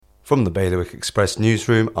From the Bailiwick Express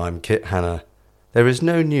newsroom, I'm Kit Hanna. There is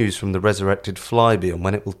no news from the resurrected Flybe on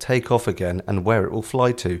when it will take off again and where it will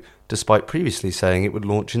fly to, despite previously saying it would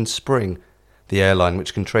launch in spring. The airline,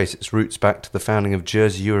 which can trace its roots back to the founding of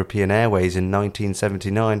Jersey European Airways in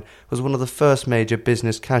 1979, was one of the first major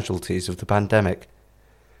business casualties of the pandemic.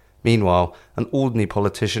 Meanwhile, an Alderney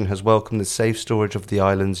politician has welcomed the safe storage of the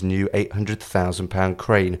island's new £800,000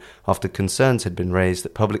 crane after concerns had been raised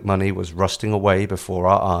that public money was rusting away before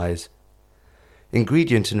our eyes.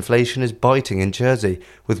 Ingredient inflation is biting in Jersey,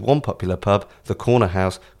 with one popular pub, the Corner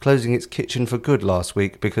House, closing its kitchen for good last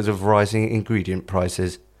week because of rising ingredient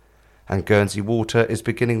prices. And Guernsey Water is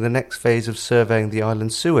beginning the next phase of surveying the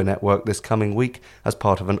island's sewer network this coming week as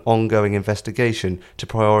part of an ongoing investigation to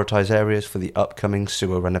prioritise areas for the upcoming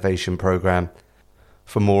sewer renovation programme.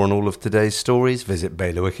 For more on all of today's stories, visit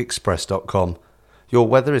bailiwickexpress.com. Your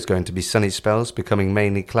weather is going to be sunny spells, becoming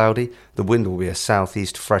mainly cloudy. The wind will be a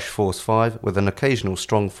southeast fresh force 5 with an occasional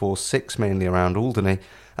strong force 6 mainly around Alderney,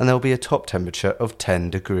 and there will be a top temperature of 10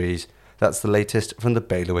 degrees. That's the latest from the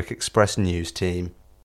Bailiwick Express news team.